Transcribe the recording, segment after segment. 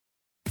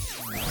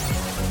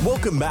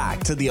Welcome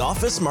back to the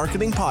Office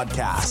Marketing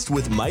Podcast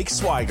with Mike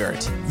Swigert,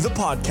 the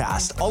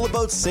podcast all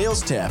about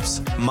sales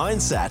tips,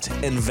 mindset,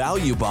 and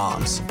value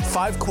bombs.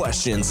 5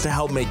 questions to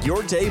help make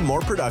your day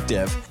more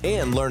productive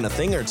and learn a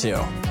thing or two.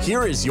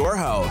 Here is your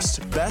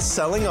host,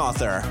 best-selling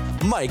author,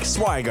 Mike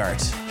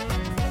Swigert.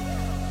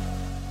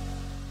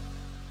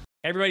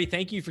 Hey everybody,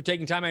 thank you for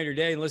taking time out of your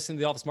day and listening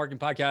to the Office Marketing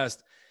Podcast.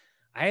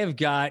 I have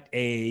got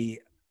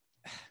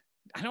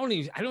I don't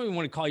even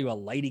want to call you a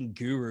lighting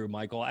guru,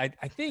 Michael. I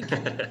think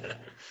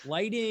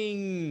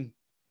lighting,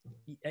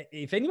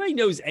 if anybody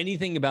knows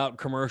anything about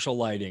commercial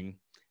lighting,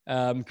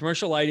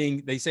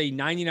 they say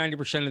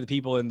 99% of the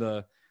people in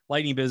the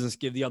lighting business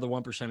give the other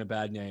 1% a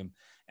bad name.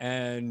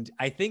 And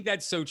I think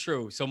that's so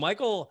true. So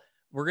Michael,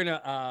 we're going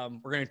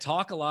to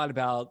talk a lot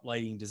about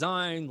lighting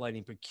design,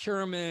 lighting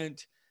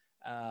procurement.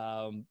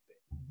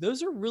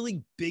 Those are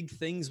really big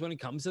things when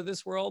it comes to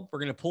this world. We're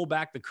going to pull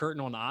back the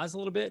curtain on Oz a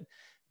little bit.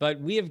 But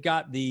we have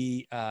got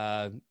the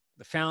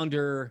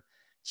founder,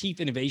 chief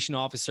innovation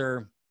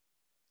officer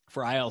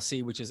for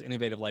ILC, which is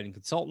Innovative Lighting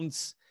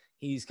Consultants.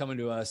 He's coming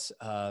to us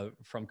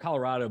from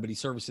Colorado, but he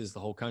services the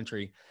whole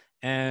country.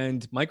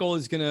 And Michael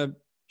is going to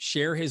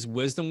share his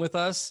wisdom with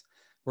us.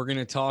 We're going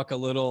to talk a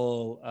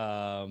little.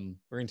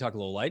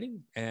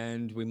 Lighting,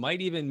 and we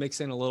might even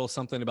mix in a little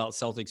something about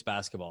Celtics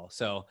basketball.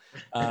 So,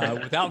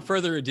 without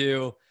further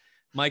ado,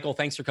 Michael,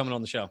 thanks for coming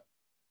on the show.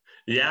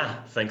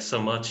 Yeah, thanks so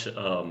much.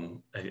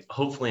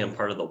 Hopefully I'm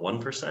part of the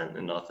 1%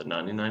 and not the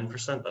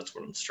 99%. That's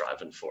what I'm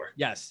striving for.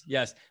 Yes.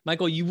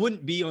 Michael, you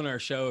wouldn't be on our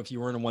show if you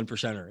weren't a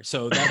 1%er.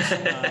 So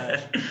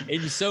that's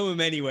in so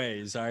many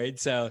ways. All right.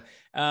 So,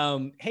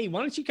 hey, why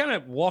don't you kind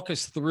of walk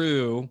us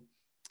through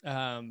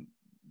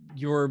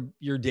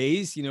your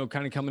days,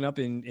 kind of coming up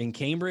in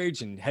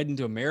Cambridge and heading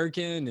to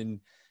American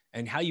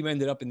and how you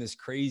ended up in this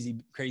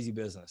crazy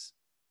business.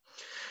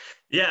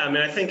 Yeah, I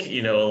mean, I think,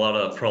 a lot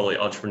of probably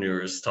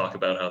entrepreneurs talk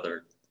about how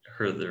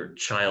their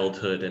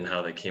childhood and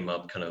how they came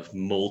up kind of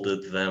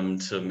molded them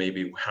to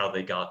maybe how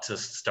they got to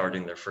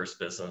starting their first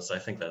business. I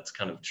think that's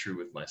kind of true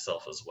with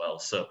myself as well.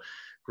 So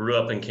grew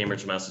up in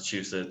Cambridge,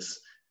 Massachusetts.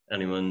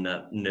 Anyone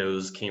that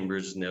knows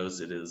Cambridge knows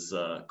it is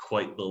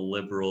quite the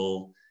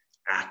liberal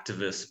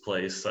activist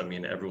place. I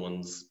mean,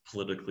 everyone's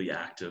politically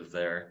active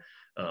there.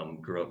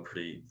 Grew up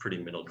pretty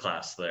middle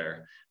class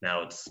there.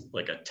 Now it's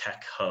like a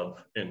tech hub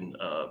and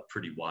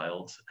pretty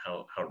wild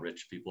how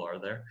rich people are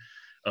there.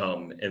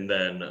 And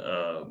then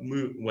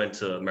went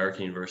to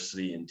American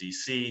University in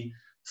DC,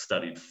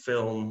 studied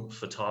film,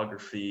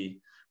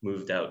 photography,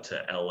 moved out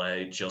to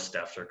LA just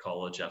after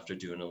college after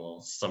doing a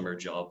little summer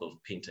job of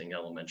painting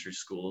elementary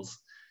schools.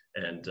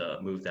 And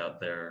moved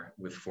out there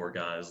with 4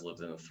 guys,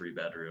 lived in a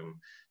 3-bedroom,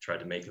 tried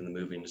to make it in the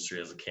movie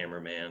industry as a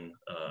cameraman,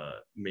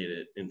 made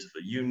it into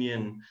the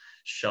union,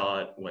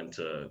 shot, went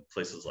to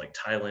places like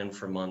Thailand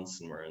for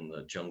months and were in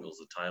the jungles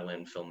of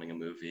Thailand filming a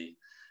movie.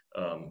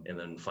 And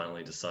then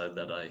finally decided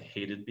that I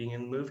hated being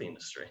in the movie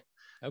industry.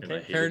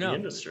 Okay, fair enough.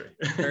 Industry.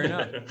 Fair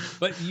enough.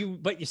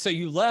 So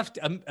you left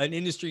an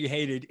industry you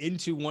hated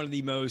into one of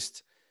the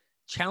most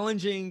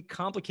challenging,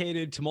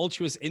 complicated,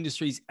 tumultuous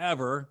industries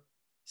ever.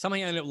 Somehow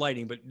I ended up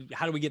lighting, but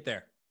how do we get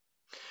there?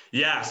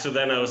 Yeah. So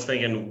then I was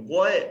thinking,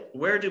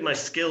 where do my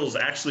skills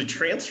actually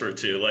transfer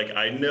to? Like,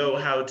 I know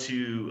how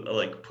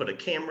to put a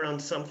camera on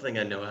something.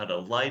 I know how to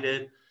light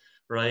it,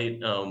 right?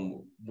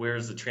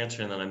 Where's the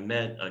transfer? And then I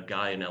met a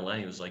guy in LA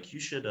who was like, you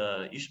should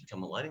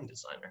become a lighting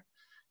designer.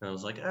 And I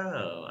was like,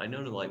 oh, I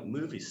know to light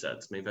movie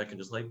sets. Maybe I can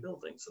just light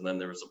buildings. And then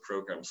there was a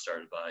program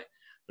started by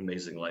an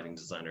amazing lighting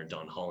designer,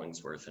 Don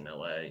Hollingsworth in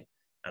LA,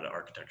 at an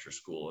architecture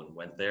school, and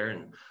went there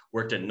and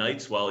worked at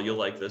nights. While you'll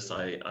like this,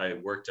 I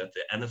worked at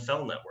the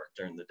NFL Network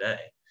during the day.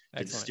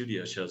 Did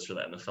studio shows for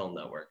the NFL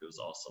Network. It was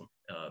awesome.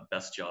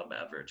 Best job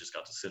ever. Just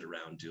got to sit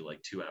around, do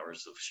like 2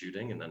 hours of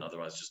shooting, and then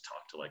otherwise just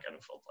talk to like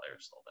NFL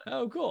players all day.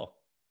 Oh, cool.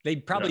 They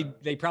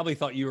probably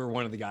thought you were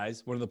one of the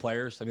guys, one of the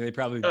players. I mean, they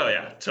probably. Oh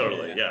yeah,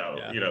 totally.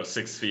 Yeah.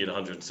 6 feet,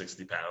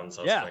 160 pounds.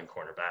 I was playing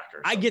cornerback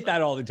or something. I get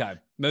that all the time.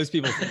 Most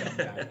people think I'm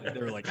an athlete.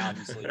 They're like,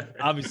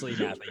 obviously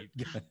an athlete.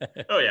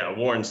 Oh yeah,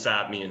 Warren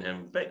Sapp, me and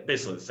him,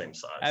 basically the same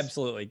size.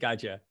 Absolutely,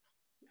 gotcha.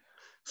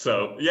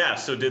 So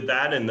did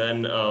that, and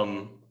then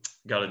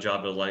got a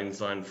job at a lighting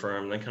design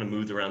firm. Then kind of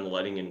moved around the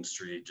lighting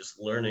industry, just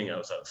learning. I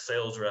was a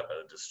sales rep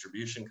at a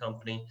distribution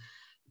company.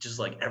 Just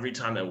like every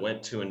time I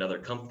went to another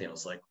company, I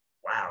was like,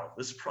 wow,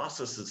 this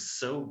process is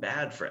so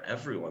bad for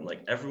everyone.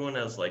 Like everyone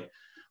has like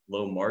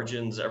low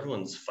margins.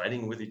 Everyone's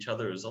fighting with each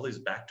other. There's all these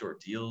backdoor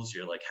deals.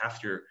 You're like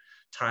half your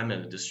time at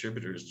a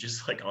distributor is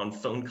just like on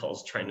phone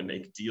calls trying to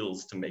make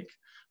deals to make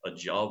a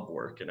job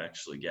work and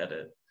actually get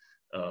it.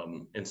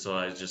 And so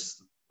I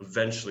just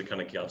eventually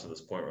kind of got to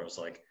this point where I was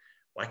like,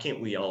 why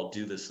can't we all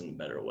do this in a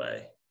better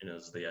way? And it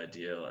was the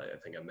idea, I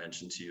think I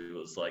mentioned to you, it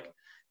was like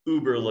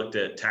Uber looked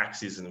at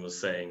taxis and was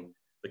saying,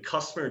 the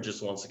customer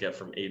just wants to get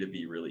from A to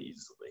B really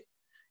easily.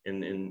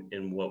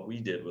 And what we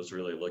did was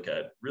really look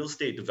at real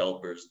estate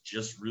developers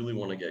just really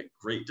want to get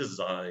great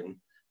design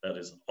that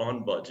is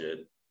on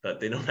budget, that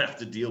they don't have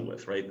to deal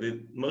with, right?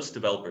 Most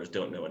developers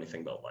don't know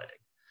anything about lighting.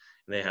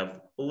 and they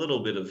have a little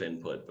bit of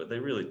input, but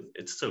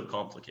it's so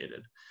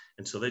complicated.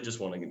 And so they just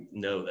want to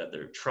know that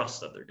they're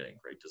trust that they're getting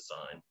great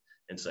design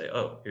and say,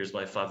 oh, here's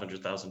my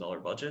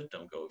 $500,000 budget.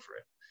 Don't go over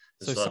it.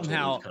 And So so that's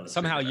what we've kind of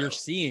somehow figured you're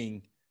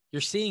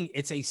out. seeing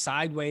it's a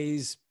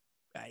sideways.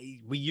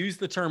 We use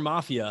the term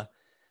mafia,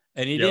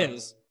 and it Yep.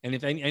 is. And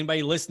if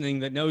anybody listening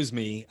that knows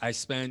me, I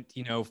spent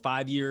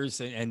 5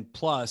 years and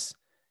plus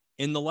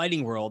in the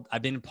lighting world.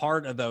 I've been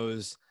part of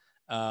those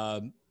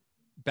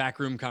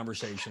backroom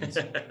conversations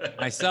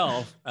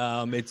myself.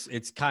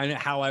 It's kind of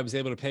how I was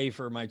able to pay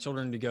for my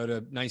children to go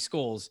to nice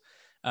schools.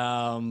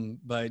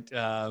 But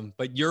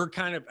you're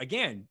kind of,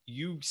 again,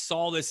 you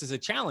saw this as a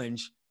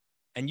challenge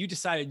and you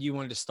decided you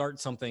wanted to start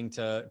something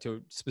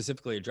to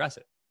specifically address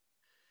it.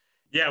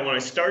 Yeah, when I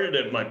started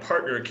it, my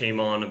partner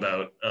came on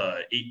about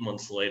 8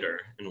 months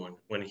later. And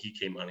when he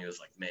came on, he was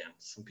like, man,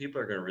 some people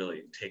are going to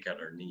really take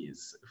out our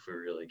knees if we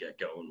really get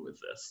going with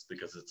this,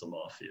 because it's a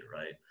mafia,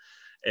 right?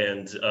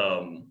 And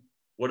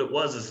what it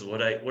was is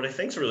what I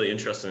think is really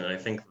interesting. And I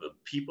think the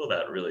people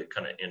that really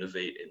kind of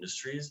innovate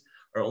industries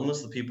are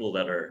almost the people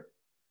that are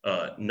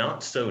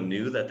not so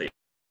new that they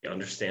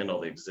understand all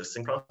the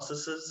existing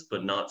processes,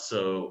 but not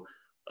so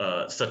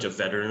such a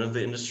veteran of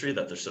the industry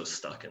that they're so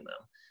stuck in them.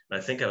 And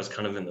I think I was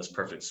kind of in this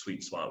perfect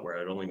sweet spot where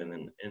I'd only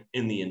been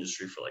in the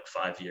industry for like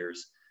 5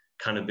 years,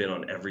 kind of been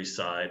on every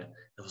side.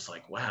 It was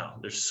like, wow,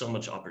 there's so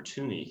much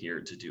opportunity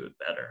here to do it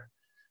better.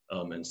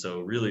 And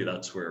so really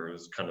that's where it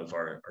was kind of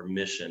our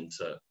mission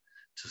to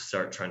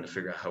start trying to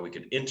figure out how we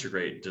could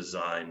integrate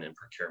design and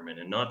procurement,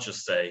 and not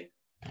just say,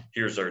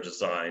 here's our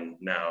design,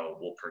 now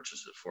we'll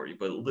purchase it for you,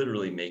 but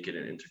literally make it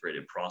an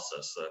integrated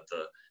process so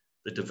that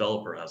the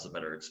developer has a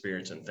better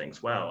experience and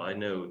thinks, wow, I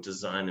know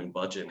design and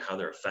budget and how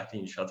they're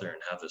affecting each other,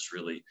 and have this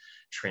really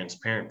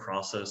transparent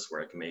process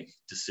where I can make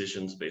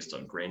decisions based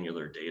on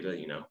granular data.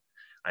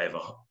 I have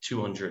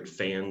 200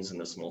 fans in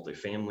this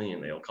multifamily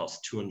and they all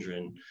cost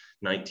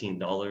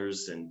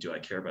 $219. And do I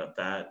care about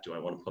that? Do I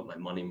want to put my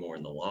money more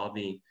in the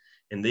lobby?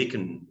 And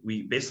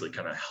we basically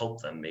kind of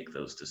help them make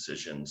those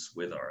decisions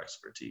with our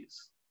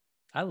expertise.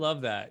 I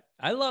love that.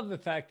 I love the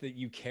fact that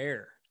you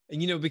care.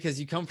 And, because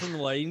you come from the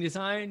lighting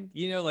design,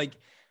 like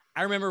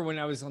I remember when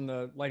I was on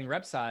the lighting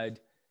rep side,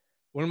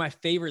 one of my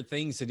favorite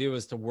things to do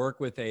was to work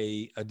with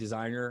a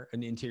designer,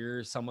 an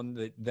interior,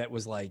 someone that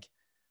was like,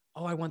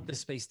 oh, I want this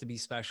space to be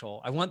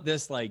special. I want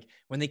this, like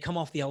when they come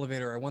off the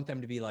elevator, I want them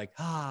to be like,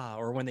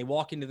 or when they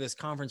walk into this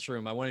conference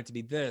room, I want it to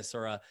be this,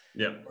 or a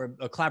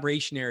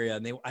collaboration area.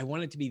 And I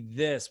want it to be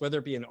this, whether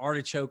it be an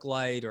artichoke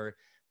light or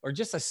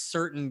just a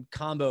certain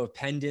combo of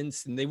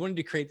pendants. And they wanted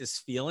to create this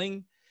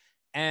feeling.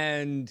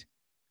 And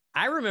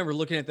I remember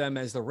looking at them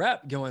as the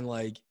rep going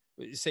like,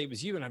 say it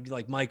was you. And I'd be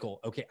like, Michael,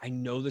 okay, I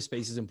know the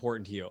space is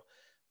important to you.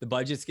 The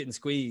budget's getting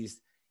squeezed,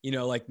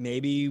 like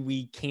maybe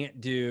we can't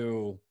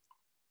do,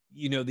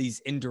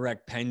 these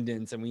indirect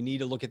pendants and we need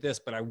to look at this,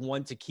 but I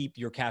want to keep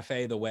your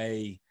cafe the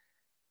way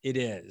it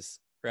is.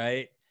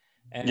 Right.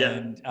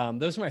 And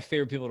those are my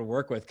favorite people to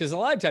work with. Cause a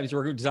lot of times you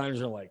work with designers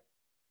are like,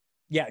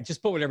 yeah,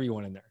 just put whatever you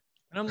want in there.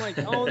 And I'm like,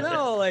 oh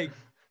no, like,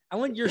 I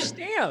want your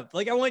stamp.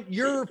 Like I want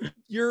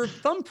your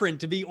thumbprint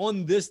to be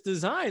on this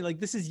design. Like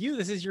this is you,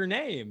 this is your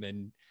name.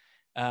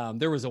 And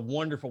there was a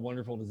wonderful,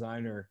 wonderful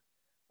designer.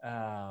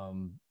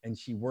 And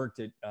she worked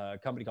at a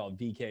company called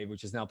VK,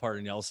 which is now part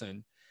of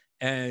Nelson.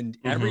 And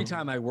every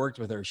time I worked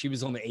with her, she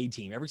was on the A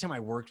team. Every time I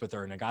worked with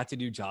her and I got to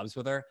do jobs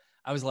with her,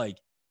 I was like,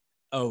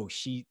 oh,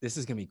 this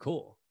is going to be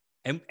cool.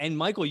 And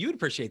Michael, you'd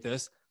appreciate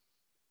this.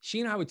 She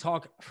and I would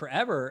talk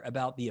forever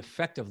about the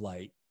effect of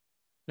light,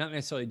 not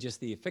necessarily just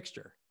the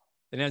fixture.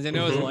 And as I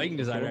know, as a lighting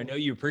designer, I know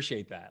you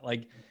appreciate that.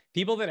 Like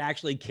people that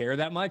actually care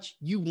that much,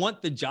 you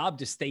want the job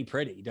to stay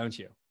pretty, don't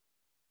you?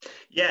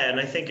 Yeah.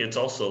 And I think it's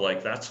also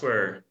like, that's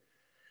where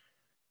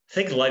I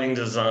think lighting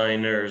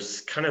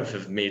designers kind of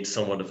have made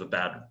somewhat of a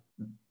bad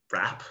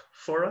rap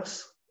for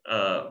us.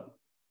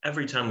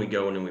 Every time we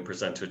go in and we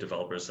present to a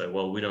developer and say,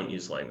 well, we don't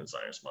use lighting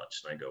designers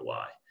much. And I go,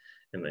 why?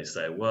 And they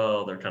say,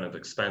 well, they're kind of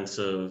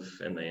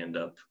expensive, and they end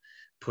up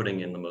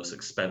putting in the most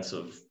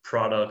expensive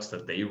products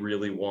that they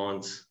really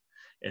want.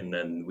 And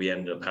then we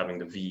end up having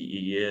to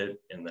VE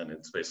it. And then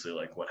it's basically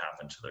like, what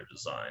happened to their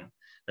design?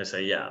 And I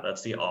say, yeah,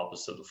 that's the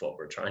opposite of what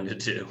we're trying to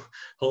do.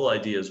 Whole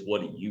idea is,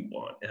 what do you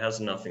want? It has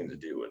nothing to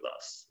do with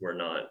us.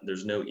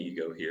 There's no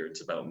ego here.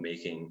 It's about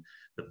making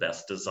the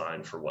best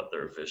design for what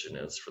their vision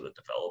is for the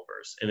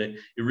developers. And it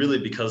really,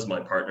 because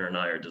my partner and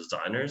I are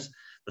designers,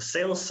 the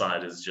sales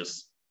side is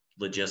just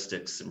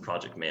logistics and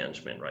project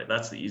management, right?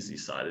 That's the easy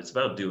side. It's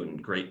about doing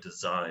great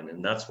design.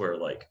 And that's where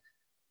like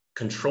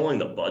controlling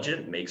the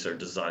budget makes our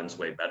designs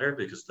way better,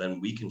 because then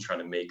we can try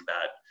to make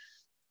that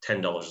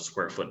 $10 a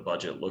square foot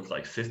budget look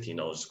like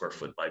 $15 a square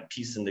foot by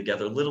piecing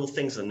together little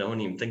things that no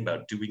one even think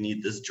about. Do we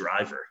need this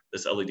driver,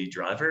 this LED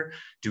driver?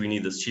 Do we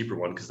need this cheaper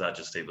one? Because that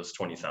just saved us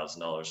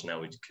 $20,000.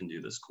 Now we can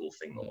do this cool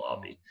thing in the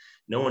lobby.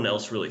 No one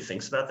else really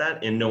thinks about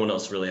that, and no one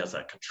else really has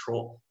that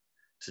control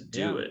to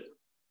do it.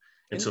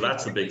 And so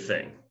that's the big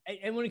thing.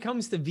 And when it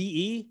comes to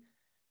VE,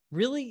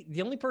 really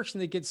the only person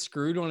that gets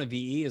screwed on a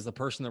VE is the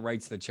person that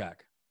writes the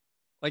check.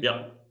 Like,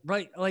 Yeah.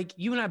 right. Like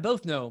you and I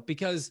both know,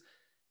 because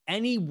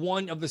any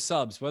one of the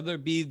subs, whether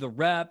it be the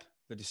rep,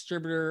 the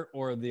distributor,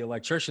 or the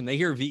electrician, they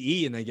hear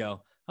VE and they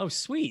go, oh,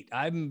 sweet.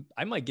 I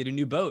might get a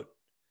new boat.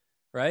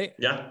 Right.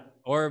 Yeah.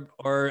 Or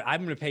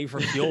I'm going to pay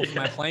for fuel for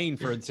my plane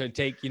to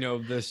take,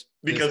 this.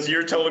 Because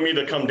you're telling me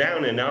to come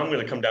down, and now I'm going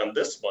to come down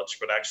this much,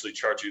 but actually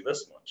charge you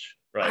this much.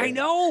 Right. I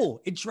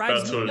know, it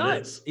drives That's me what it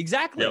nuts. is.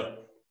 Exactly.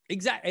 Yep.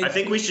 Exactly. I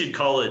think we should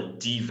call it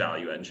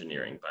devalue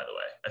engineering, by the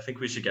way. I think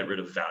we should get rid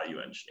of value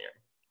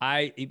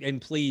engineering.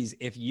 And please,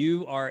 if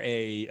you are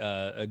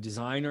a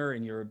designer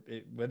and you're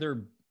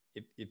whether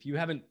if you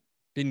haven't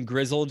been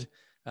grizzled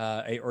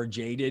or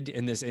jaded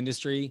in this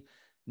industry,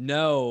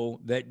 know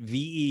that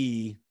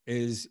VE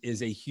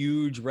is a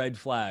huge red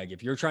flag.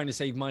 If you're trying to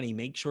save money,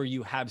 make sure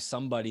you have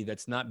somebody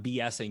that's not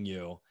BSing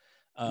you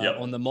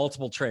on the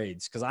multiple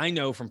trades. Because I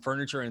know from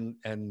furniture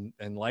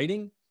and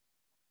lighting,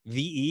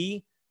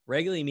 VE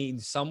regularly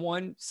means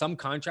some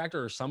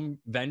contractor or some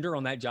vendor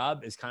on that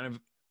job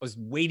was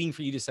waiting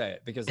for you to say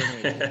it, because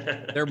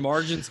their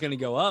margin's going to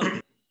go up,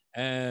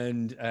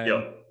 and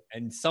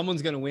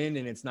someone's going to win,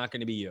 and it's not going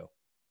to be you.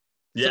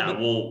 Yeah,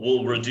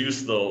 we'll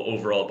reduce the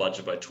overall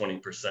budget by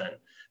 20%,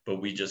 but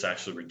we just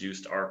actually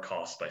reduced our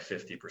cost by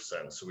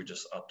 50%. So we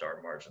just upped our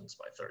margins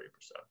by 30%.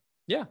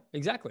 Yeah,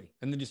 exactly.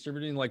 And the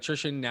distributor and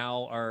electrician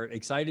now are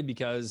excited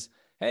because,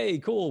 hey,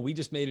 cool, we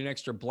just made an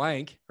extra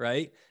blank,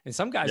 right? And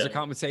some guys are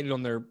compensated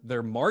on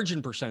their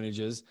margin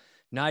percentages,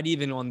 not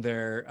even on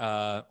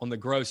on the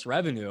gross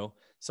revenue.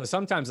 So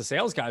sometimes the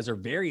sales guys are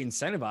very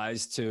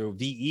incentivized to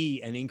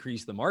VE and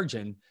increase the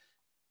margin.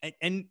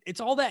 And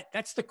it's all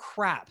that's the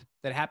crap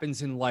that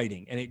happens in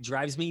lighting, and it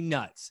drives me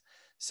nuts.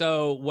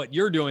 So what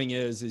you're doing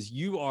is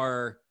you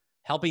are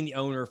helping the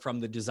owner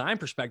from the design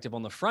perspective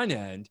on the front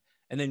end,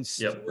 and then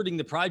stewarding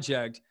the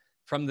project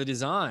from the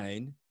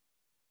design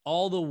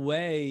all the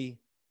way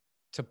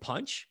to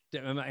punch.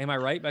 Am I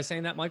right by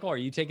saying that, Michael? Are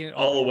you taking it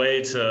all the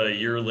way to a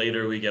year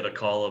later, we get a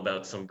call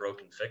about some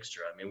broken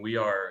fixture? I mean, we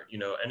are,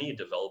 any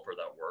developer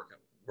that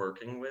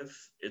working with,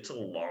 it's a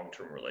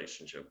long-term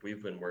relationship.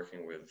 We've been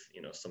working with,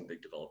 some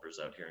big developers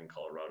out here in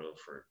Colorado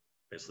for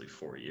basically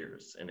 4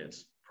 years, and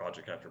it's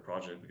project after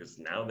project, because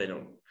now they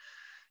don't,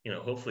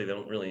 hopefully they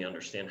don't really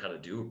understand how to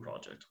do a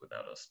project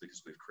without us,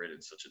 because we've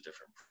created such a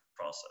different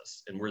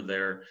process. And we're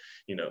there,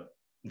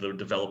 the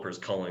developers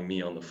calling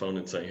me on the phone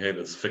and saying, hey,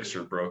 this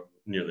fixture broke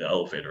near the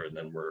elevator, and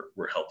then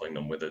we're helping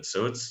them with it.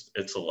 So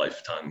it's a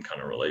lifetime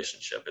kind of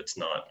relationship. It's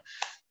not,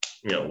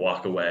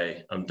 walk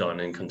away, I'm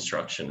done in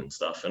construction and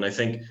stuff. And I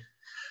think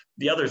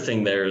the other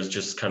thing there is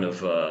just kind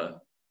of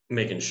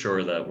making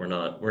sure that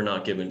we're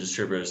not giving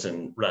distributors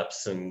and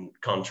reps and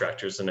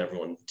contractors and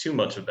everyone too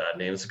much of bad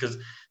names, because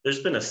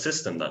there's been a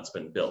system that's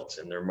been built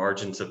and their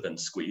margins have been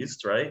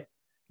squeezed, right?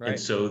 And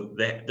so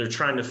they're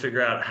trying to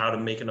figure out how to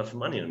make enough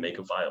money to make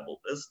a viable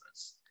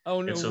business.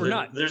 Oh no, so we're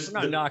not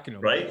knocking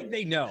them, right?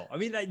 They know. I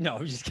mean, no,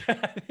 I'm just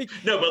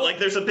no, but like,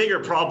 there's a bigger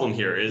problem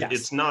here.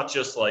 It's not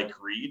just like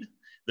greed.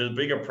 The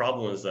bigger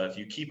problem is that if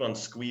you keep on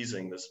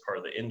squeezing this part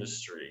of the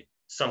industry,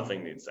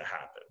 something needs to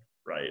happen,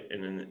 right?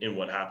 And in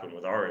what happened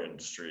with our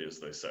industry is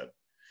they said,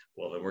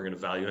 well, then we're going to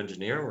value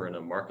engineer, we're going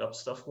to mark up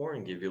stuff more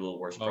and give you a little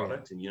worse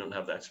product, and you don't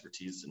have the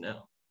expertise to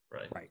know.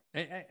 Right.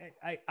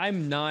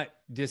 I'm not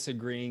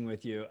disagreeing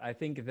with you. I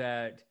think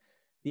that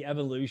the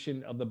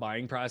evolution of the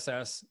buying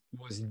process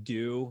was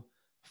due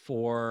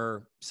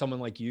for someone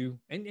like you.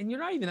 And you're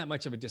not even that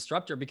much of a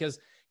disruptor, because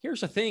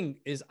here's the thing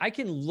is I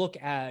can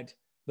look at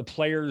the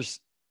players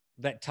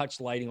that touch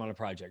lighting on a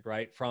project,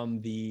 right? From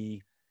the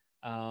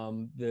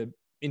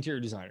interior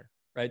designer,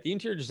 right? The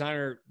interior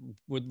designer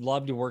would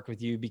love to work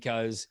with you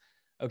because,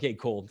 okay,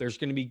 cool. There's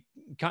going to be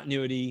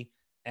continuity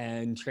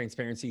and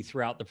transparency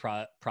throughout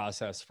the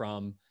process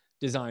from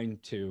design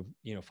to,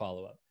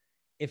 follow up.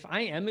 If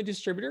I am a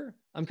distributor,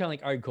 I'm kind of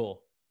like, all right,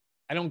 cool.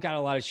 I don't got a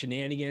lot of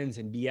shenanigans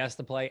and BS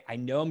to play. I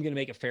know I'm going to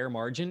make a fair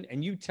margin.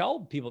 And you tell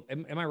people,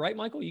 am I right,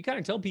 Michael? You kind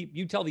of tell people,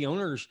 you tell the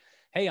owners,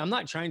 hey, I'm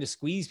not trying to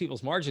squeeze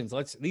people's margins.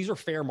 These are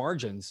fair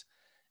margins.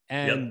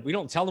 And we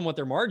don't tell them what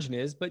their margin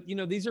is, but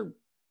these are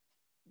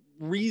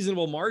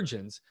reasonable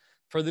margins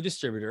for the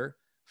distributor,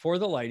 for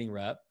the lighting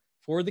rep,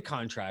 for the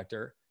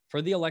contractor,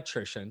 for the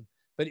electrician.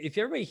 But if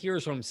everybody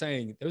hears what I'm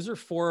saying, those are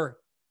four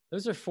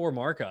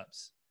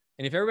markups.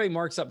 And if everybody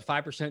marks up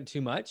 5%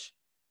 too much,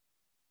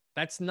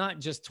 that's not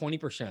just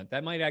 20%.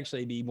 That might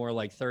actually be more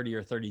like 30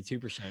 or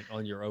 32%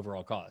 on your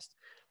overall cost.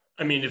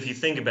 I mean, if you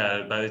think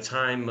about it, by the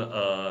time,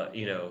 a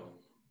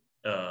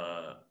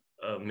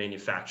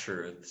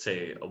manufacturer,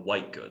 say a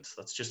white goods,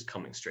 that's just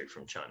coming straight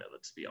from China.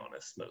 Let's be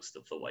honest, most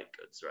of the white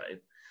goods, right?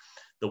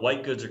 The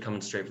white goods are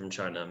coming straight from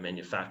China.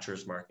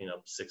 Manufacturers marking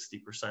up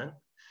 60%.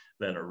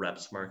 Then a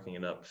rep's marking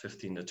it up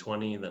 15 to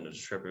 20, then a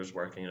distributor's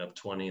marking it up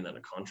 20, then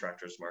a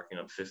contractor's marking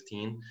up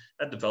 15.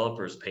 That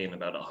developer is paying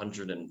about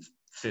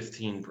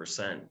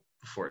 115%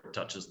 before it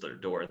touches their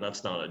door. And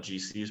that's not a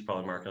GC is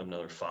probably marking up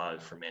another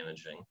 5 for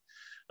managing.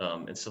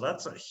 And so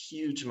that's a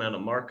huge amount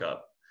of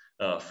markup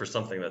for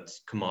something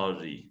that's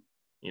commodity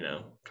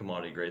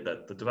grade,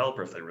 that the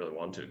developer, if they really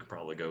want to, could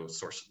probably go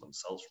source it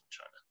themselves from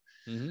China.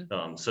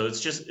 Mm-hmm. So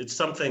it's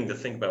something to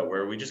think about,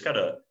 where we just got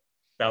to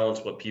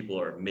balance what people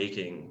are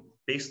making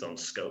based on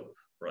scope,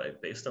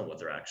 right? Based on what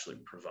they're actually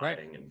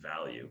providing and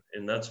value.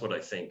 And that's what I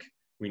think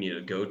we need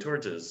to go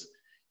towards, is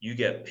you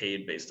get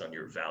paid based on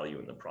your value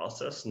in the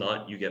process,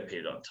 not you get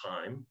paid on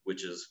time,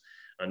 which is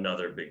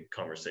another big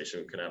conversation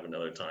we can have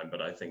another time.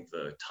 But I think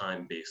the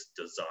time-based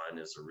design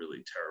is a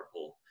really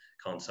terrible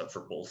concept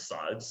for both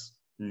sides.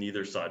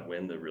 Neither side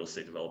win, the real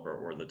estate developer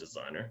or the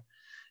designer,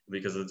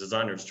 because the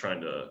designer is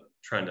trying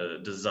to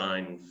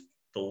design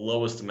the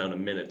lowest amount of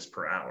minutes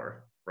per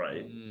hour,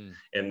 right?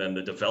 And then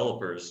the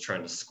developer is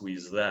trying to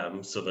squeeze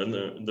them, so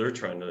then they're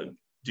trying to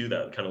do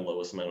that kind of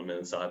lowest amount of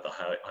minutes at the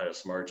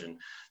highest margin.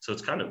 So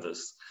it's kind of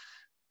this,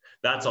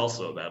 that's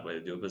also a bad way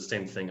to do it, but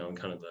same thing on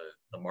kind of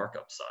the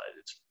markup side.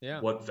 It's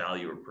what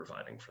value we're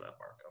providing for that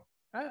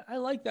markup. I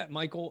like that,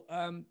 Michael.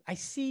 I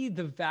see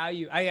the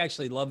value. I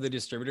actually love the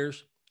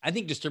distributors. I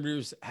think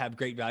distributors have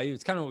great value.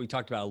 It's kind of what we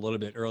talked about a little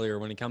bit earlier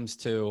when it comes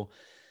to,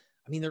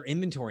 I mean, they're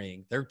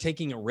inventorying, they're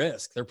taking a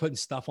risk, they're putting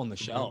stuff on the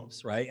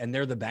shelves, right? And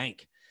they're the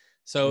bank.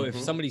 So if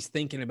somebody's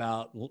thinking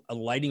about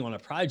lighting on a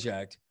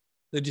project,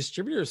 the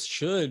distributors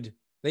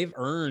they've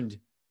earned,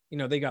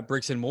 they got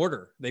bricks and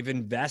mortar, they've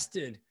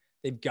invested,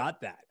 they've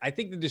got that. I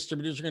think the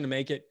distributors are going to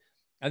make it.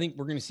 I think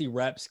we're going to see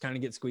reps kind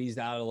of get squeezed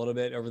out a little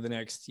bit over the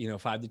next,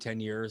 5 to 10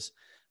 years.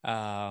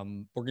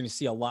 We're going to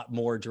see a lot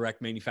more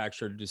direct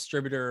manufacturer to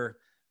distributor.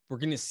 We're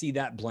going to see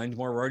that blend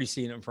more. We're already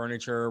seeing it in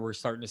furniture. We're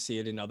starting to see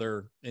it in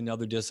other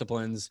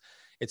disciplines.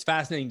 It's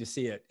fascinating to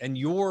see it. And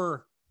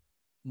your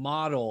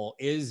model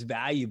is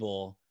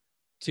valuable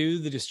to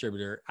the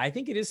distributor. I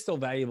think it is still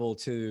valuable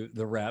to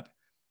the rep.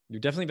 You're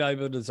definitely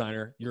valuable to the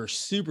designer. You're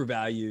super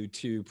valued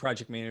to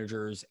project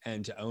managers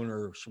and to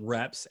owners,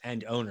 reps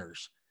and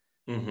owners.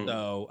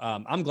 So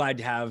I'm glad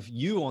to have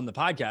you on the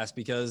podcast,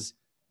 because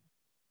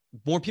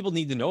more people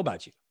need to know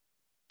about you.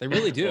 They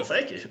really do. Well,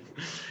 thank you.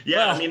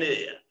 Yeah, well, I mean,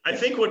 I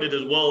think what it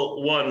is,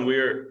 well, one,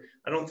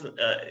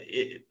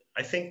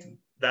 I think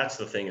that's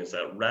the thing, is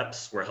that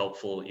reps were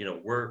helpful.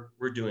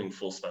 We're doing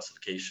full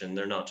specification.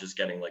 They're not just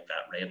getting like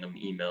that random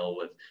email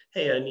with,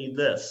 hey, I need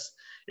this.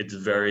 It's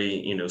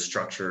very,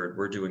 structured.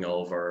 We're doing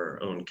all of our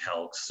own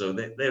calcs. So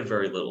they have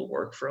very little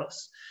work for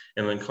us.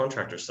 And then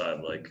contractor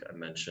side, like I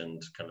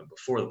mentioned kind of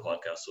before the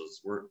podcast,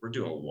 we're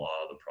doing a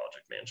lot of the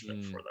project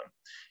management for them.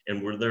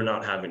 And they're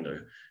not having to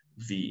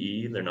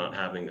VE, they're not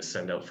having to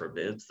send out for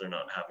bids, they're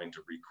not having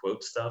to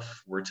requote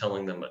stuff. We're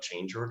telling them a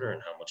change order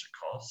and how much it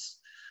costs.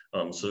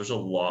 So there's a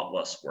lot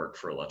less work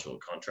for electrical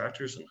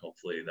contractors, and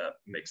hopefully that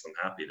makes them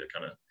happy to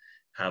kind of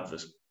have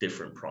this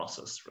different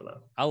process for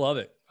them. I love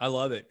it.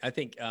 I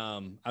think,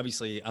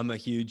 obviously I'm a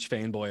huge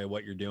fanboy of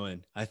what you're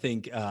doing. I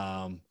think,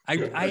 I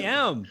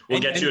am. We'll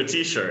get you a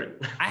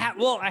t-shirt. I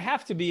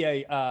have to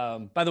be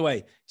by the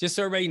way, just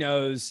so everybody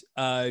knows,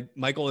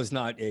 Michael is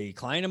not a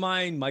client of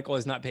mine. Michael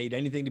has not paid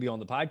anything to be on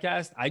the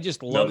podcast. I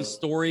just love his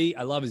story.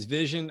 I love his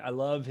vision. I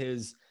love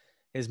his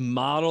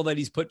model that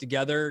he's put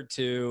together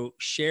to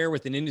share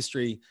with an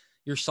industry.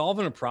 You're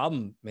solving a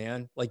problem,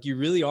 man. Like, you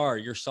really are.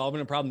 You're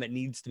solving a problem that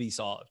needs to be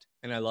solved.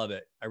 And I love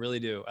it. I really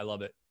do. I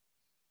love it.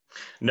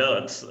 No,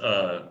 it's,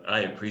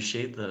 I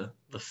appreciate the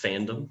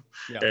fandom.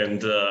 Yeah.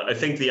 And I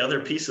think the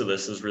other piece of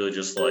this is really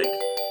just like.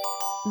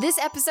 This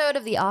episode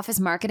of the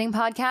Office Marketing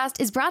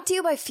Podcast is brought to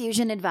you by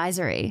Fusion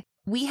Advisory.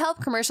 We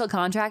help commercial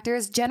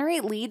contractors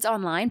generate leads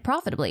online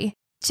profitably.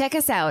 Check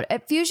us out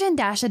at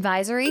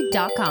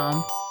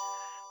fusion-advisory.com.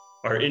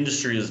 Our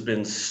industry has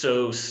been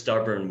so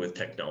stubborn with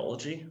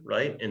technology,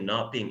 right? And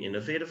not being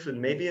innovative. And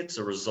maybe it's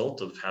a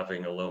result of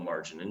having a low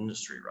margin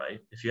industry, right?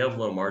 If you have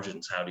low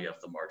margins, how do you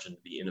have the margin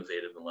to be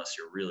innovative unless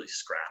you're really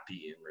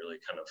scrappy and really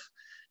kind of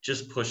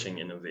just pushing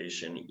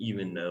innovation,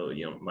 even though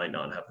you might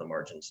not have the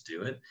margins to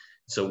do it?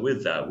 So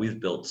with that, we've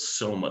built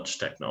so much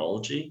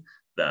technology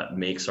that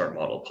makes our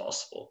model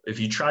possible. If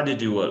you try to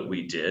do what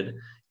we did,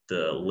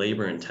 the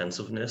labor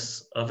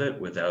intensiveness of it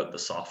without the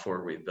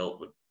software we built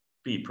would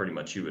be pretty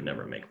much, you would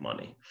never make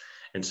money.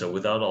 And so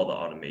without all the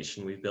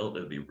automation we've built, it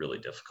would be really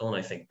difficult.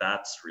 And I think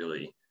that's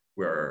really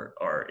where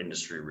our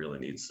industry really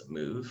needs to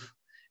move,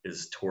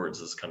 is towards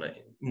this kind of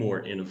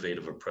more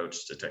innovative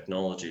approach to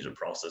technology, to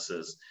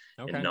processes,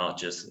 and not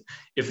just,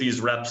 if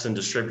these reps and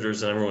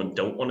distributors and everyone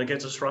don't want to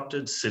get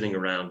disrupted, sitting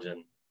around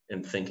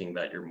and thinking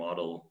that your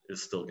model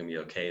is still going to be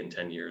okay in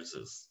 10 years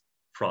is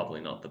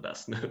probably not the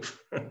best move.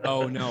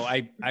 Oh no,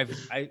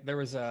 there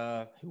was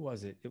who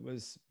was it? It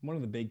was one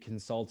of the big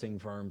consulting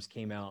firms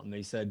came out and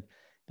they said,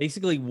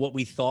 basically what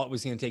we thought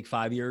was going to take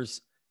 5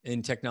 years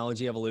in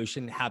technology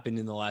evolution happened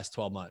in the last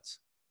 12 months.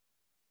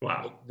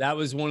 Wow. That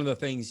was one of the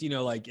things,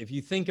 like if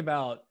you think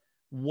about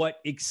what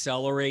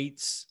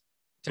accelerates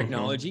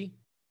technology,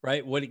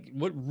 right? What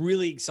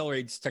really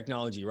accelerates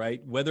technology, right?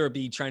 Whether it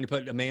be trying to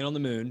put a man on the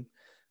moon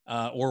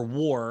or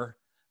war.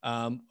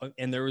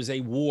 And there was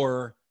a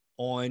war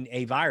on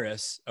a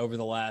virus over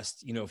the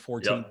last,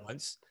 14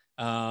 months.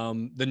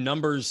 The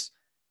numbers,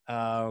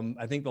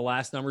 I think the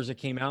last numbers that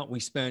came out,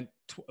 we spent,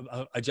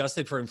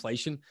 adjusted for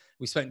inflation,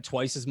 we spent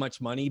twice as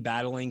much money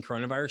battling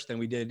coronavirus than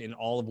we did in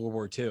all of World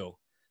War II.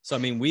 So, I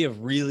mean, we have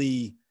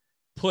really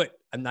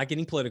I'm not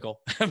getting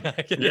political,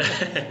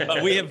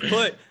 but we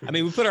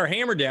put our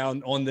hammer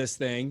down on this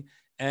thing,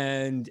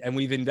 and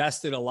we've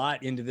invested a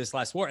lot into this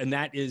last war. And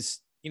that is,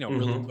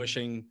 really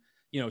pushing,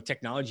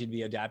 technology to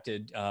be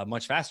adapted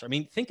much faster. I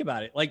mean, think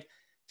about it. Like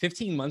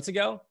 15 months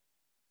ago,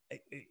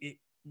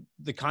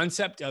 the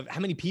concept of how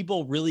many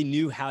people really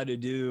knew how to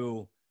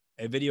do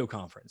a video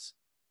conference,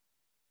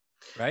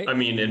 right? I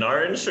mean, in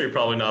our industry,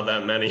 probably not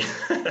that many.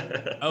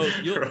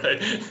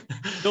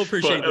 You'll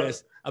appreciate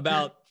this.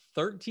 About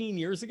 13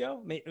 years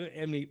ago,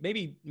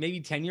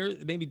 maybe 10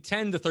 years, maybe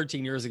 10 to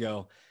 13 years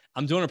ago,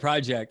 I'm doing a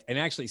project, and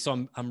actually, so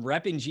I'm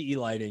repping GE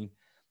Lighting,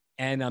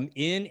 and I'm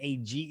in a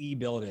GE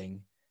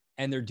building,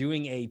 and they're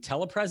doing a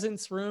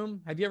telepresence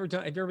room. Have you ever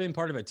been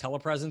part of a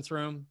telepresence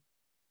room?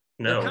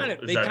 No.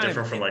 Is that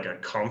different from like a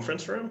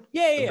conference room?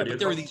 Yeah. But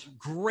there were these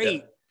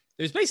great.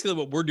 There's basically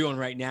what we're doing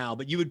right now,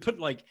 but you would put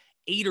like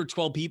 8 or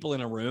 12 people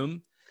in a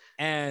room,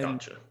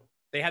 and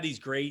they have these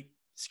great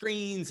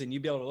screens, and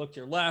you'd be able to look to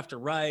your left or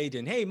right,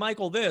 and hey,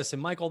 Michael this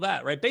and Michael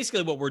that, right?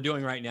 Basically what we're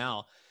doing right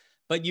now,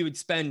 but you would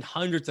spend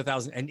hundreds of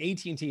thousands, and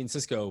AT&T and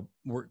Cisco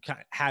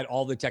had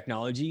all the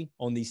technology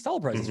on these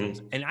telepresence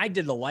rooms, and I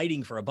did the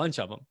lighting for a bunch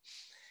of them.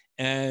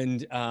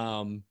 And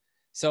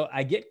so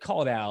I get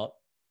called out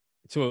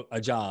to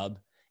a job,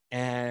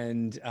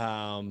 and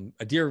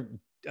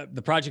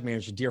the project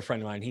manager, dear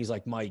friend of mine, he's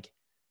like, Mike,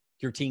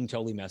 your team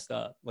totally messed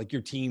up. Like,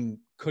 your team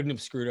couldn't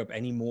have screwed up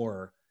any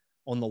more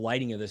on the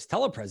lighting of this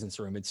telepresence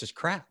room. It's just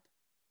crap.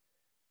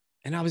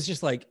 And I was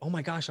just like, oh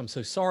my gosh, I'm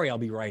so sorry. I'll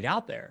be right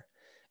out there.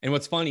 And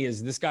what's funny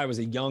is this guy was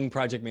a young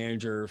project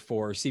manager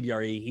for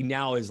CBRE. He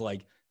now is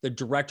like the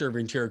director of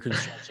interior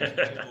construction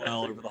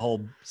over the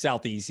whole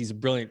Southeast. He's a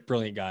brilliant,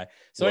 brilliant guy.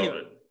 So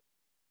anyway,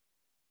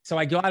 so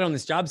I go out on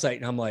this job site,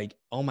 and I'm like,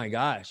 oh my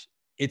gosh,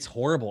 it's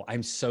horrible.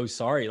 I'm so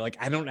sorry. Like,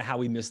 I don't know how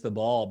we missed the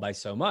ball by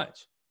so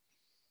much.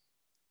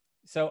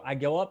 So I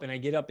go up and I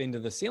get up into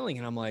the ceiling,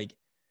 and I'm like,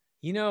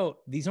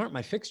 these aren't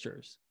my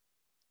fixtures.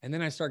 And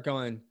then I start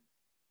going,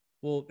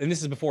 well, and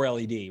this is before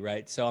LED,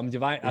 right? So I'm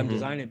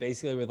designing it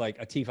basically with like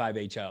a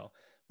T5HO.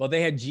 Well,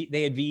 they had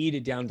VE'd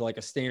it down to like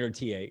a standard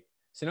T8.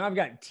 So now I've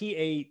got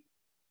T8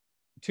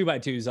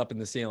 2x2s up in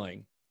the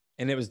ceiling,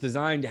 and it was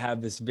designed to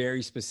have this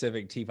very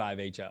specific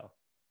T5HO.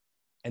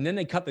 And then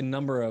they cut the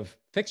number of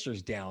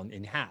fixtures down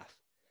in half.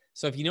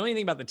 So if you know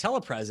anything about the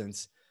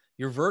telepresence,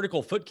 your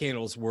vertical foot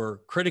candles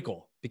were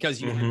critical, because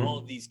you had all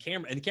of these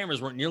cameras, and the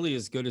cameras weren't nearly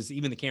as good as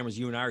even the cameras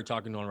you and I are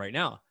talking on right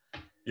now.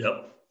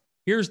 Yep.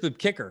 Here's the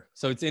kicker.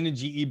 So it's in a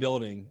GE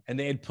building, and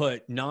they had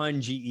put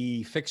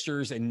non-GE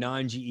fixtures and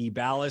non-GE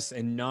ballasts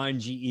and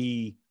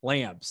non-GE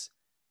lamps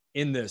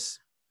in this.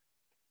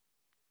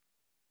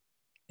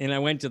 And I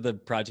went to the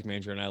project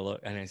manager, and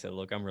I said,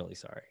 look, I'm really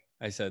sorry.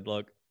 I said,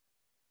 look,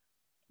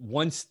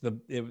 once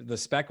the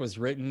spec was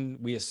written,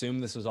 we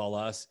assumed this was all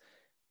us,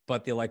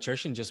 but the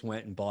electrician just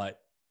went and bought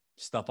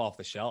stuff off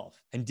the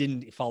shelf and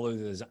didn't follow the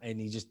design, and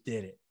he just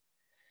did it.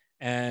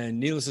 And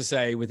needless to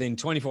say, within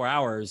 24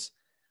 hours,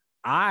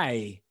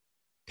 I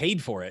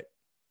paid for it,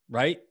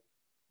 right?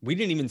 We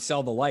didn't even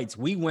sell the lights.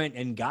 We went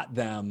and got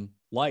them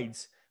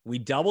lights. We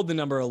doubled the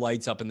number of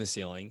lights up in the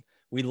ceiling.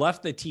 We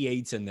left the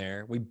T8s in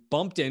there. We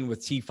bumped in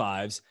with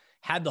T5s,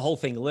 had the whole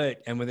thing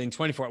lit. And within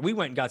 24 hours, we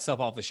went and got stuff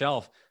off the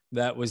shelf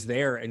that was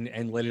there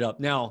and lit it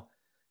up. Now,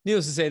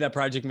 needless to say, that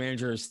project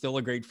manager is still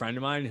a great friend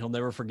of mine. He'll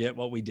never forget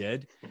what we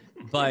did.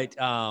 But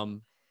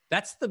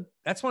that's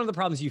one of the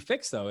problems you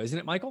fix, though, isn't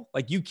it, Michael?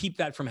 Like, you keep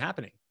that from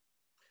happening.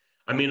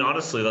 I mean,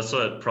 honestly, that's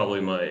what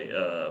probably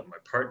my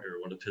partner,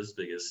 one of his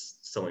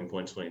biggest selling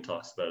points when he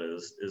talks about it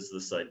is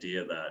this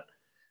idea that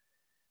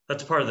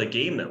that's part of the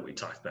game that we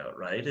talked about,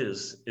 right?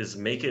 Is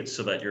make it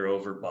so that you're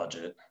over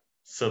budget,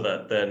 so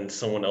that then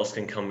someone else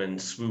can come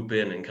and swoop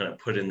in and kind of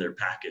put in their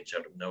package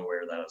out of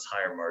nowhere that is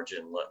higher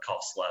margin,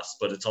 costs less.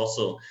 But it's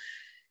also,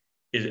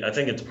 I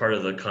think it's part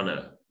of the kind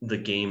of the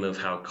game of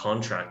how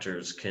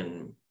contractors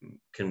can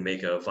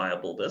make a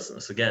viable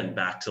business. Again,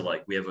 back to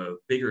like, we have a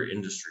bigger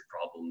industry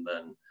problem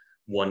than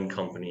one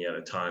company at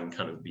a time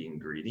kind of being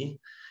greedy,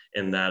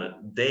 and that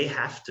they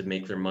have to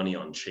make their money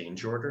on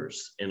change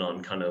orders and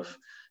on kind of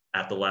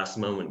at the last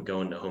moment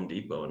going to Home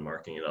Depot and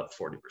marking it up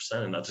 40%.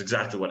 And that's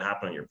exactly what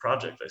happened on your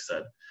project. I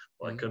said,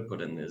 well, I could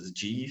put in these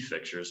GE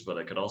fixtures, but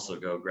I could also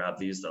go grab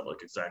these that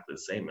look exactly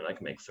the same, and I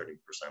can make 30%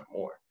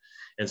 more.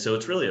 And so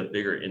it's really a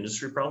bigger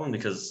industry problem,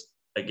 because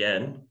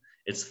again,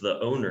 it's the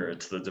owner,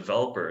 it's the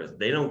developer.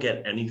 They don't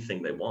get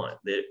anything they want.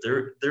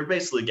 They're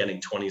basically getting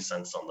 20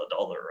 cents on the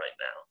dollar right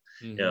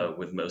now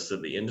with most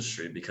of the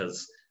industry,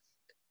 because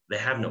they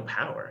have no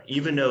power,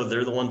 even though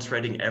they're the ones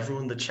writing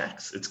everyone the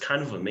checks. It's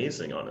kind of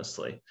amazing,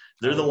 honestly.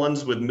 They're the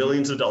ones with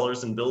millions of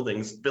dollars in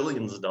buildings,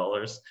 billions of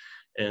dollars,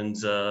 and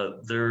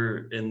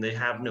they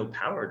have no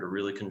power to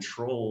really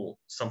control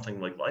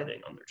something like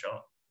lighting on their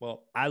job.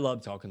 Well, I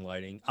love talking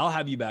lighting. I'll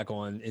have you back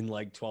on in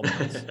like 12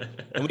 months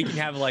and we can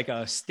have like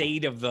a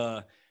state of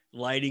the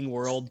lighting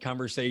world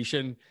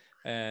conversation.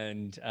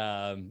 And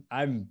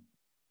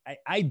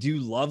I do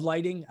love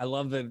lighting. I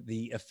love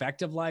the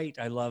effect of light.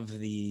 I love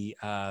the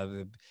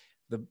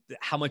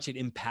how much it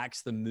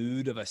impacts the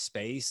mood of a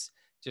space.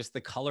 just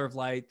the color of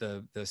light,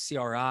 the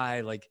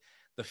CRI, like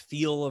the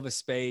feel of a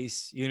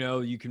space,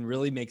 you can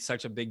really make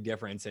such a big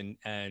difference.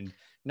 And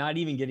not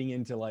even getting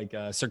into like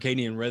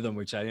circadian rhythm,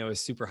 which I know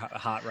is super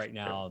hot right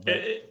now. But...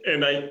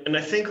 And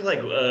I think like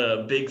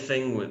a big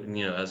thing with,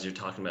 as you're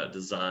talking about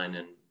design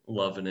and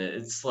loving it,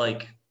 it's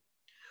like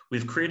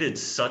we've created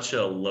such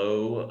a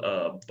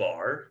low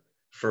bar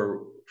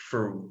for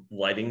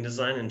lighting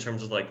design in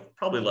terms of like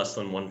probably less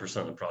than 1%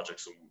 of the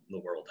projects in the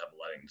world have a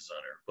lighting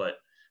designer, but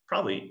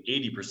probably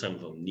 80%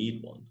 of them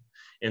need one.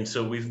 And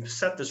so we've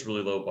set this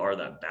really low bar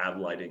that bad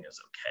lighting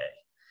is okay.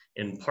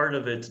 And part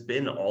of it's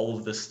been all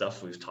of this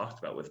stuff we've talked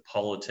about with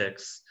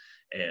politics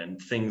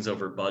and things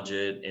over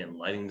budget and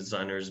lighting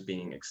designers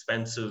being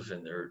expensive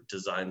and their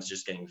designs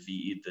just getting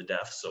VE'd to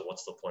death. So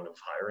what's the point of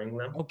hiring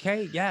them?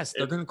 Okay. Yes.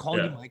 They're going to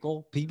call you,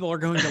 Michael. People are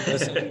going to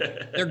listen.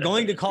 They're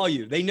going to call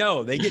you. They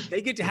know they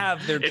get to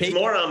have their cake. It's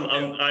more,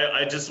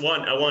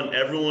 I want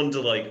everyone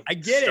to like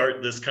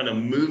start this kind of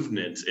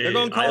movement. They're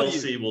going to call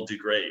ILC you. Will do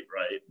great.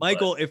 Right.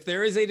 Michael, if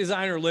there is a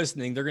designer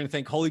listening, they're going to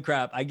think, holy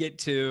crap, I get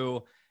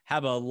to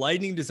have a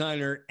lighting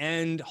designer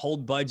and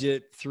hold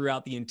budget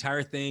throughout the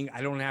entire thing.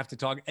 I don't have to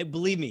talk. Hey,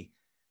 believe me,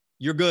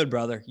 you're good,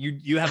 brother.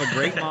 You have a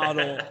great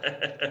model.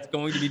 It's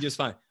going to be just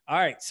fine. All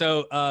right.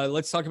 So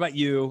let's talk about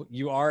you.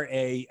 You are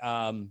a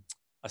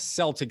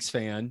Celtics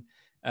fan.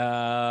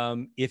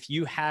 If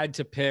you had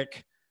to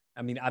pick,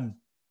 I mean, I'm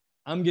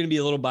going to be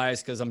a little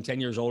biased because I'm 10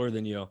 years older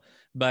than you,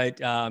 but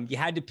you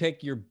had to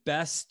pick your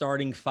best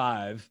starting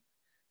five.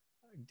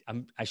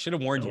 I should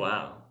have warned you.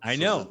 Wow. I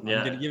know. I'm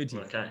going to give it to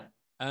you. Okay.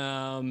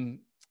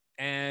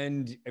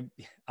 And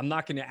I'm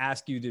not going to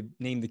ask you to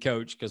name the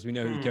coach because we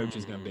know who the coach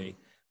is going to be,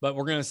 but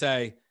we're going to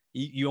say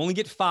you only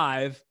get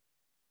 5,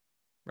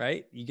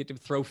 right? You get to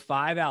throw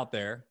 5 out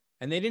there,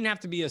 and they didn't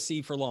have to be a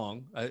C for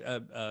long,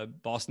 a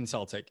Boston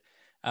Celtic.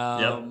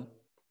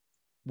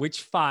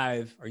 Which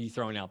 5 are you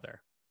throwing out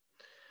there?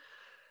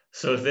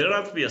 So if they don't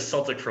have to be a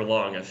Celtic for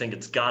long, I think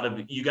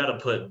you got to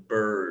put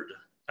Bird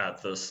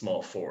at the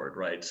small forward,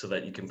 right? So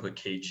that you can put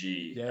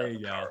KG at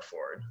the power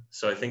forward.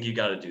 So I think you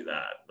got to do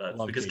that.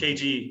 Because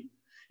KG,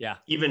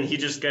 even he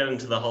just got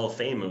into the Hall of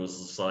Fame. It was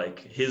just like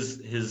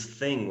his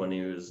thing when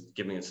he was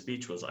giving a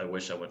speech was, "I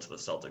wish I went to the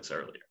Celtics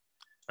earlier.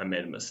 I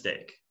made a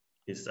mistake,"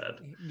 he said.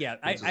 Yeah,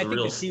 I think a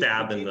real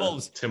stab in the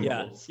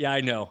Timberwolves. Yeah,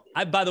 I know.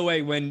 By the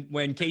way, when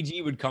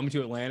KG would come to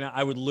Atlanta,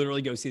 I would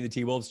literally go see the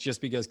T-Wolves just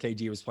because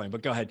KG was playing.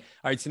 But go ahead.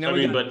 All right, so now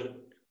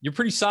you're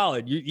pretty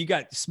solid. You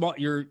got small.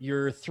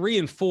 Your 3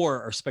 and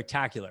 4 are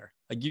spectacular.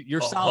 Like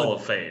you're solid. Hall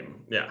of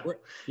Fame. Yeah.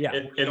 Yeah.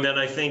 And then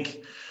I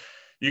think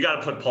you got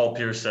to put Paul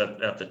Pierce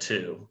at the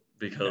 2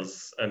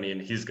 because I mean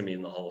he's gonna be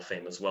in the Hall of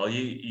Fame as well.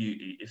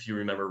 If you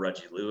remember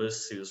Reggie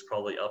Lewis, he was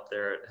probably up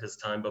there at his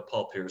time, but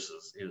Paul Pierce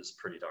he was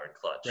pretty darn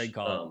clutch. Great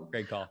call.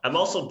 Great call. I'm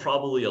also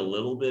probably a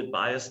little bit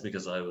biased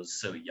because I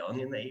was so young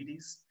in the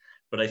 80s,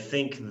 but I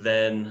think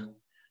then.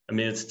 I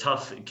mean, it's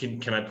tough.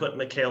 Can I put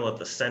McHale at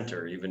the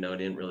center, even though he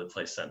didn't really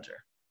play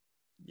center?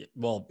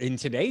 Well, in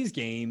today's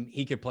game,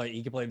 he could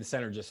play the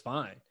center just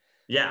fine.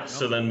 Yeah.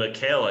 So then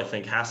McHale, I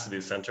think, has to be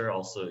center.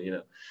 Also,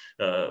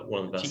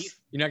 one of the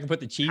best. You're not gonna put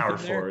the Chief power in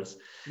there? forwards.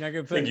 You're not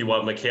gonna I think you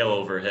want McHale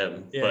over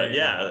him.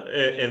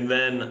 And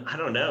then I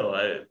don't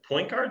know.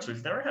 Point guards.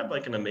 We've never had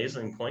like an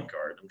amazing point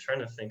guard. I'm trying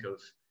to think of.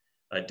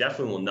 I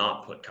definitely will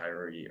not put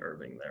Kyrie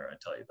Irving there. I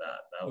tell you that.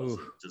 That was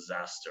a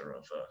disaster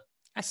of a.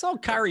 I saw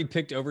Kyrie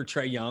picked over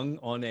Trae Young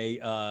on a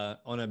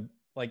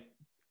like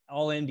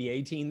all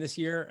NBA team this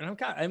year. And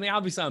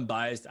obviously I'm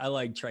biased. I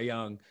like Trae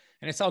Young,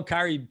 and I saw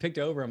Kyrie picked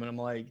over him, and I'm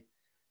like,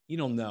 you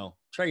don't know.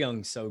 Trae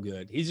Young's so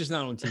good. He's just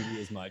not on TV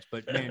as much,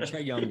 but man,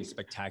 Trae Young is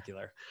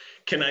spectacular.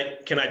 Can I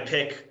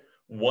pick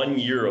 1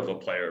 year of a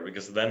player?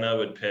 Because then I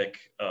would pick,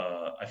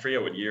 I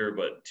forget what year,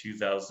 but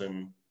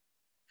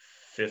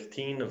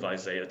 2015 of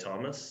Isaiah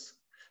Thomas.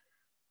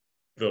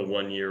 The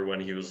 1 year when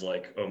he was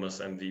like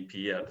almost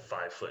MVP at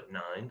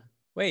 5'9".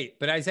 Wait,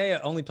 but Isaiah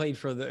only played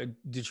for the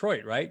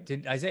Detroit, right?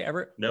 Did Isaiah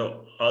ever?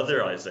 No,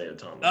 other Isaiah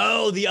Thomas.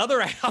 Oh, the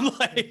other. I'm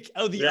like,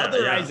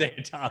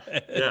 Isaiah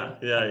Thomas. Yeah.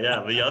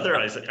 The other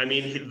Isaiah. I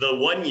mean, the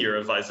 1 year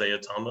of Isaiah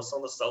Thomas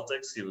on the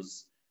Celtics,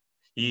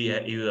 he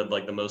had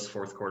like the most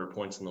fourth quarter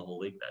points in the whole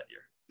league that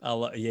year.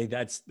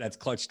 That's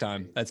clutch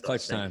time. That's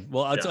clutch time.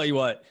 Well, I'll tell you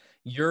what.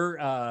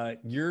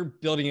 You're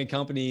building a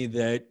company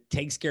that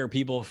takes care of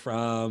people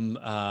from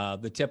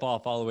the tip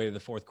off all the way to the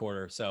fourth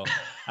quarter. So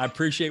I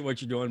appreciate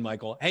what you're doing,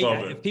 Michael. Hey,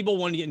 if people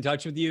want to get in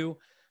touch with you,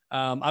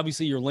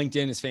 obviously your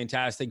LinkedIn is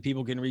fantastic.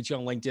 People can reach you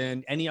on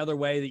LinkedIn. Any other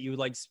way that you would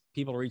like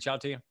people to reach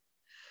out to you?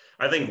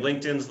 I think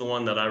LinkedIn's the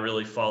one that I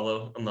really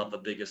follow. I'm not the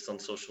biggest on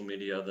social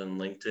media other than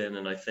LinkedIn.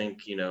 And I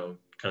think,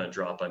 kind of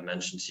drop I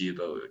mentioned to you,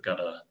 but we've got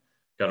a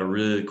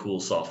really cool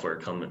software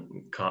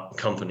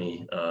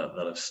company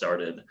that I've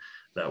started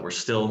that we're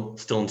still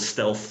in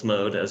stealth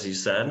mode, as you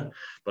said,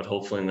 but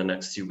hopefully in the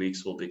next 2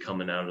 weeks, we'll be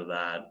coming out of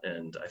that.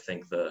 And I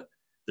think the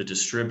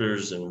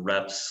distributors and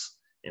reps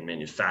and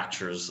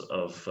manufacturers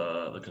of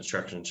the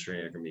construction industry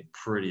are going to be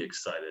pretty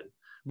excited.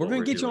 We're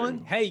going to get you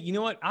on. Hey, you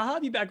know what? I'll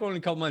have you back on in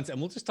a couple months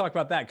and we'll just talk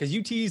about that because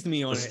you teased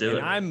me on it.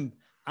 And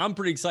I'm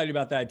pretty excited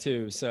about that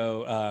too.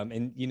 So,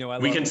 and you know,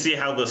 we can see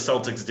how the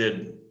Celtics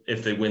did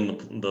if they win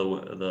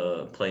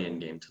the play-in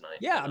game tonight.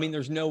 Yeah, I mean,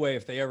 there's no way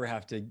if they ever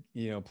have to,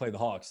 play the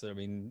Hawks. I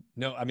mean,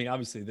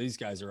 obviously these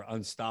guys are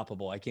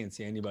unstoppable. I can't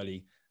see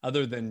anybody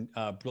other than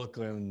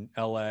Brooklyn,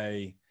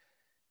 LA,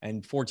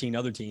 and 14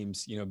 other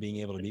teams, being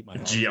able to beat my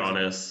Hawks.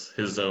 Giannis,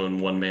 his own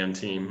one-man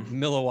team.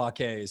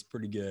 Milwaukee is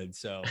pretty good.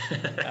 So,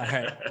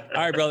 all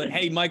right, brother.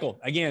 Hey,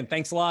 Michael, again,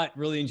 thanks a lot.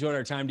 Really enjoyed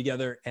our time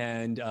together,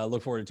 and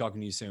look forward to talking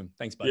to you soon.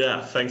 Thanks, buddy.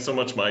 Yeah, thanks so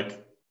much,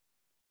 Mike.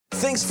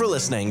 Thanks for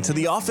listening to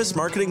the Office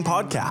Marketing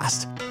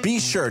Podcast. Be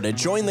sure to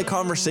join the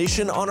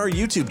conversation on our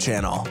YouTube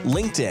channel,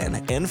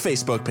 LinkedIn, and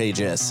Facebook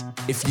pages.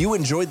 If you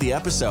enjoyed the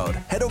episode,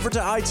 head over to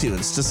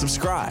iTunes to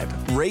subscribe,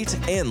 rate,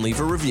 and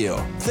leave a review.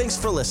 Thanks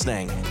for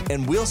listening,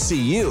 and we'll see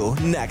you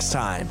next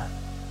time.